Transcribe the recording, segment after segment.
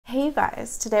Hey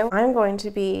guys, today I'm going to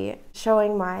be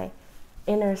showing my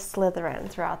inner Slytherin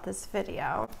throughout this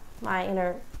video, my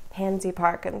inner Pansy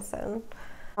Parkinson.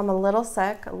 I'm a little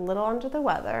sick, a little under the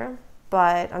weather,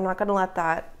 but I'm not going to let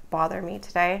that bother me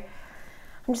today.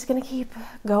 I'm just going to keep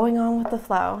going on with the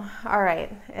flow. All right,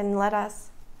 and let us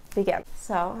begin.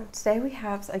 So today we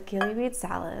have a gillyweed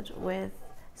salad with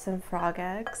some frog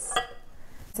eggs,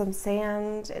 some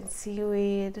sand and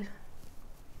seaweed.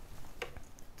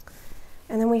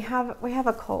 And then we have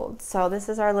a cold, so this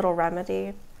is our little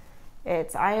remedy.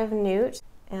 It's eye of newt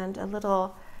and a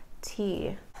little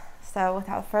tea. So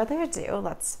without further ado,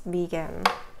 let's begin.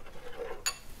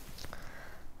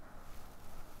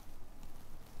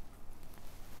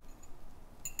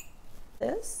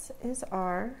 This is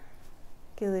our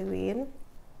gillyweed.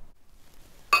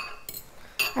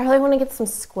 I really want to get some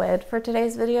squid for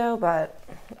today's video, but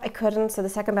I couldn't, so the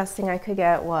second best thing I could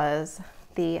get was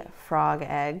the frog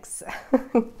eggs.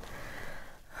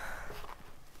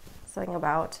 Something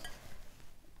about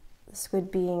the squid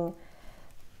being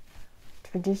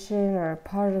tradition or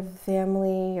part of the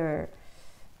family or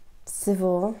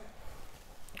civil.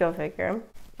 Go figure.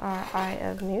 Our eye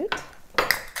of newt.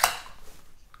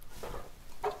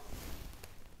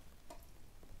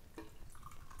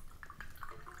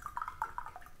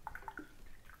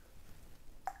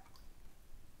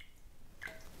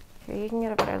 Here you can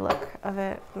get a better look of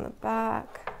it from the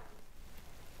back.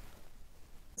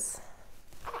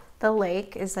 The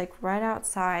lake is like right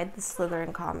outside the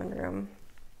Slytherin common room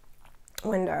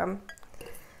window.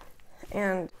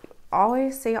 And you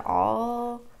always see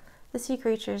all the sea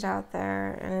creatures out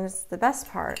there, and it's the best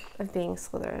part of being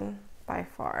Slytherin by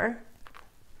far.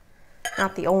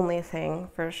 Not the only thing,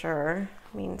 for sure.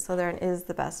 I mean, Slytherin is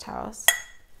the best house.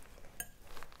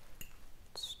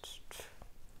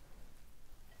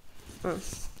 Do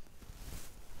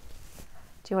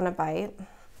you want to bite?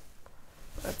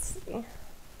 Let's see. Here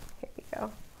we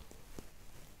go.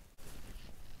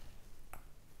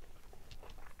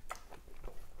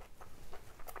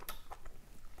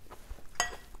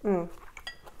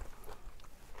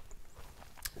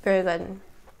 Very good.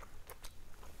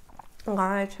 I'm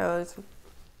glad I chose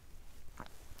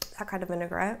that kind of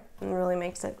vinaigrette. It really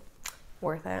makes it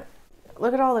worth it.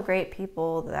 Look at all the great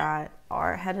people that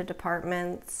are head of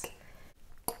departments.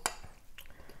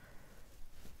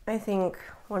 I think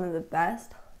one of the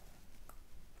best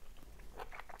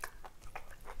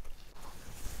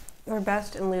or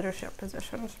best in leadership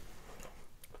positions,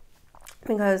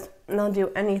 because they'll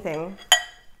do anything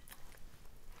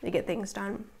to get things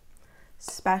done,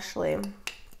 especially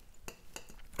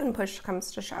when push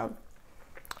comes to shove.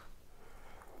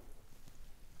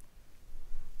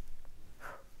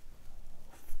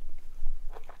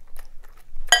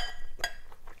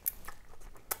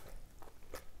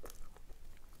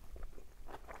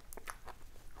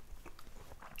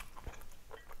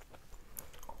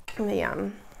 But yeah,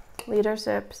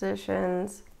 leadership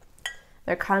positions,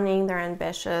 they're cunning, they're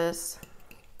ambitious.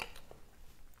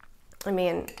 I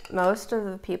mean, most of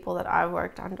the people that I've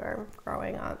worked under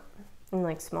growing up in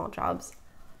like small jobs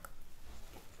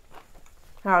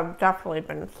have definitely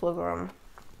been Slytherin.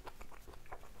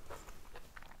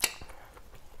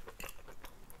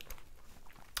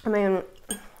 I mean,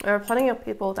 there are plenty of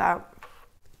people that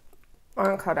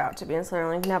aren't cut out to be in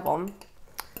Slytherin, like Neville.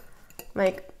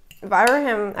 Like, if I were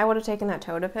him, I would have taken that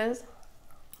toad of his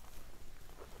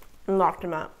and locked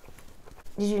him up.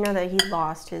 Did you know that he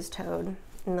lost his toad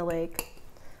in the lake?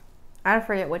 I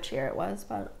forget which year it was,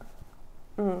 but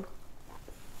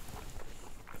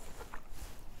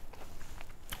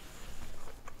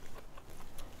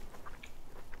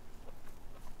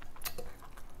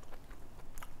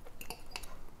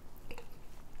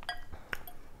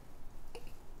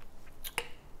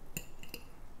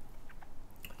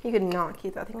he could not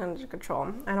keep that thing under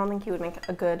control. I don't think he would make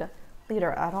a good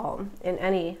leader at all in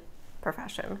any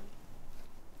profession.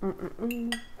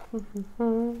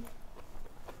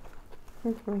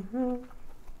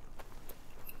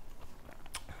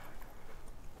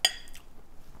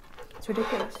 It's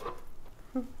ridiculous.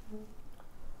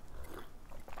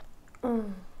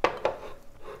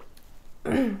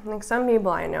 Like some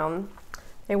people I know,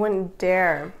 they wouldn't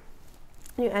dare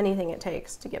do anything it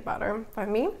takes to get better. But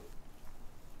me,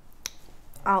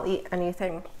 I'll eat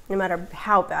anything, no matter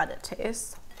how bad it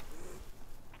tastes,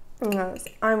 because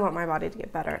I want my body to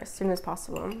get better as soon as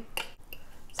possible,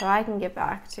 so I can get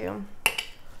back to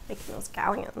making those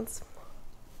galleons.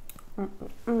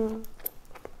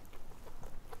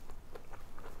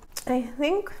 I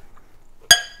think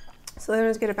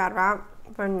Slytherins get a bad rap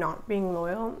for not being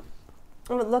loyal.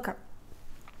 But look at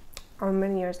how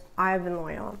many years I've been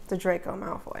loyal to Draco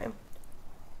Malfoy.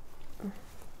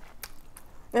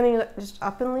 And he just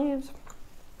up and leaves.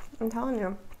 I'm telling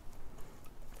you.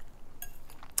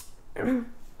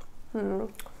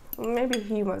 Maybe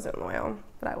he wasn't loyal,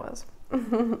 but I was.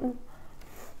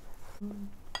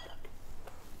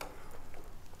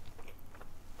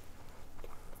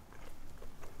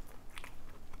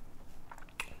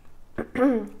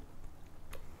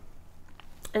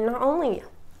 And not only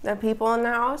the people in the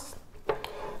house,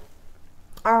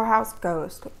 our house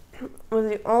ghost was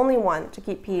the only one to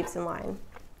keep Peeves in line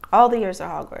all the years at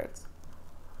Hogwarts.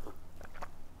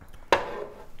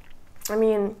 I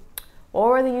mean, what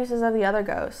were the uses of the other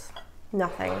ghosts?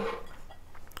 Nothing.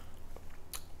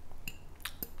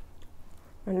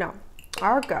 No,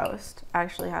 our ghost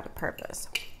actually had a purpose.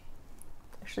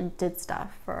 Actually did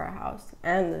stuff for our house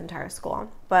and the entire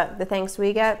school. But the thanks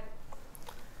we get,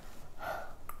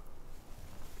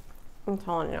 I'm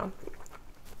telling you,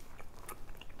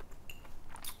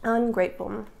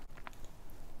 ungrateful.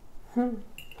 And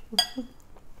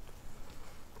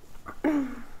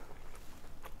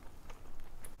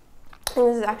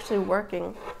this is actually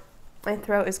working. My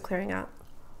throat is clearing out.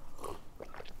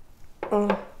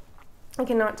 I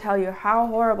cannot tell you how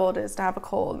horrible it is to have a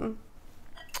cold.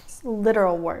 It's the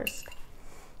literal worst.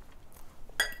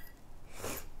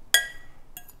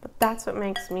 But that's what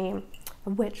makes me a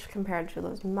witch compared to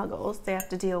those muggles. They have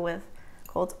to deal with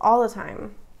colds all the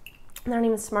time. They're not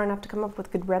even smart enough to come up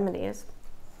with good remedies.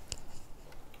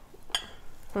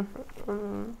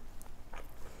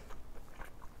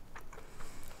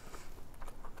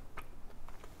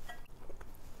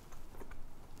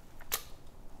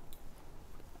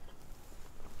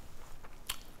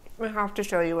 I have to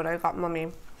show you what I got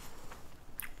Mommy.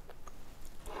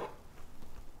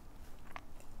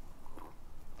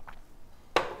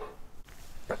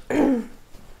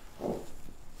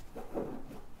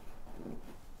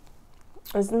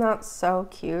 Isn't that so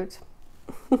cute?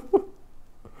 I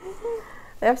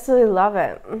absolutely love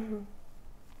it.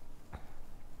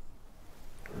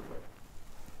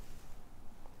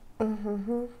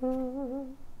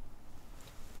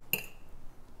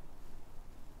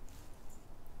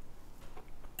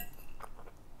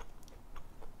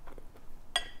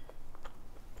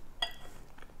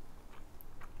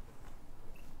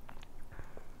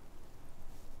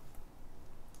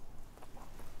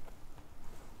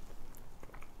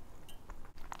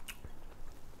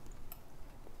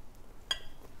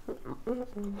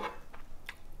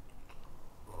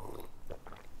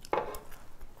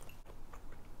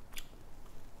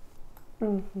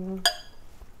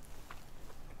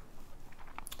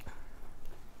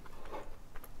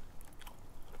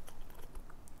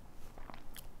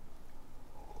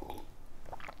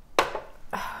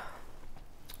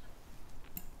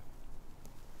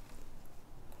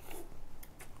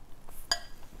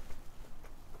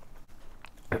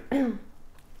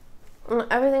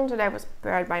 Everything today was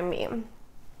prepared by me.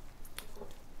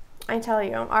 I tell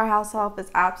you, our house help is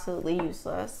absolutely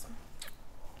useless.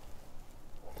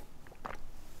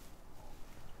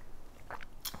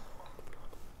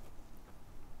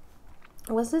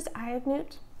 Was this Eye of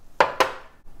Newt?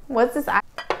 What's this eye?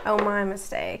 Oh, my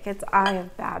mistake. It's Eye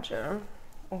of Badger.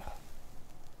 Oh.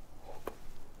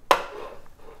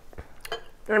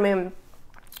 I mean,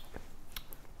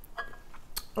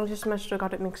 I just must have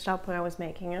got it mixed up when I was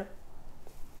making it.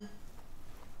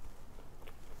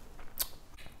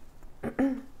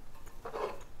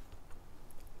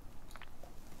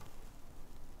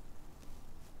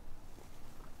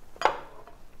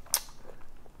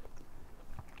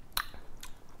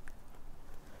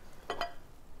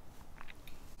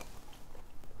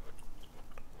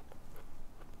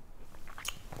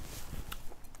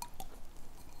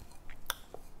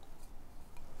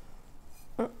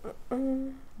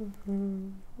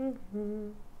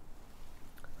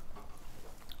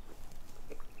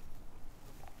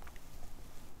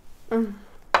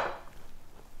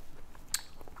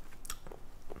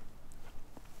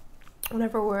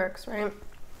 Whatever works, right?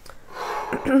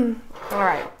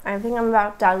 Alright, I think I'm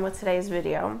about done with today's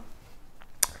video.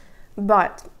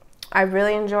 But I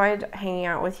really enjoyed hanging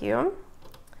out with you.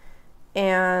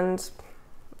 And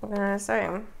I'm gonna say,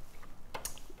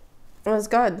 it was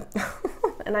good.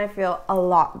 And I feel a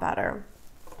lot better.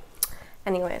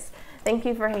 Anyways, thank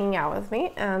you for hanging out with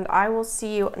me, and I will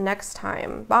see you next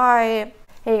time. Bye!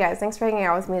 Hey guys, thanks for hanging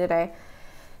out with me today.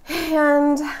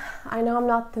 And I know I'm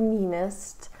not the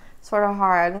meanest, sort of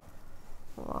hard.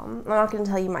 Well, I'm not going to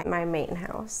tell you my main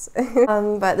house.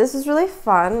 But this was really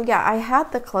fun. Yeah, I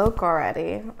had the cloak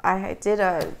already. I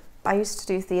used to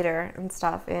do theater and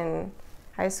stuff in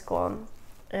high school.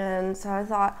 And so I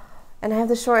thought, and I have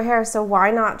the short hair, so why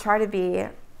not try to be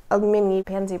a mini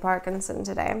Pansy Parkinson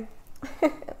today?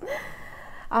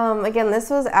 Again, this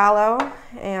was aloe,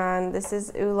 and this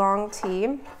is oolong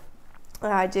tea.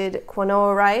 I did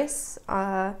quinoa rice,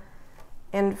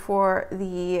 and for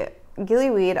the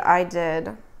gillyweed, I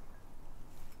did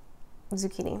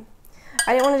zucchini.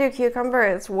 I didn't want to do cucumber,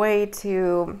 it's way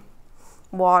too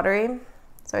watery,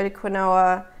 so I did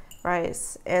quinoa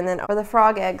rice. And then for the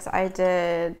frog eggs, I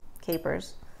did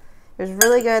capers. It was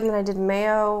really good. And then I did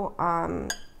mayo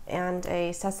and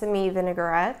a sesame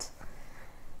vinaigrette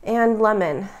and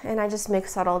lemon, and I just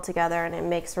mixed that all together, and it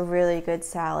makes a really good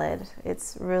salad.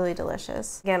 It's really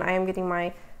delicious. Again, I am getting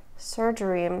my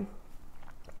surgery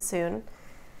soon,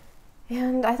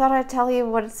 and I thought I'd tell you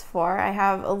what it's for. I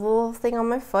have a little thing on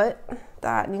my foot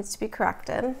that needs to be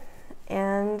corrected,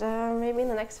 and maybe in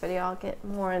the next video I'll get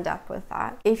more in depth with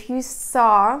that. If you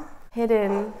saw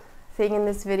hidden thing in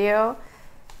this video,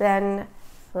 then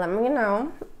let me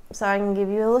know so I can give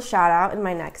you a little shout out in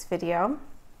my next video.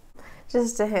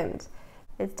 Just a hint.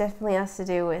 It definitely has to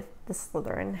do with the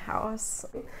Slytherin house.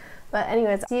 But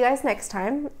anyways, see you guys next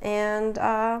time, and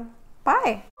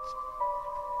bye!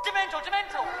 Demental!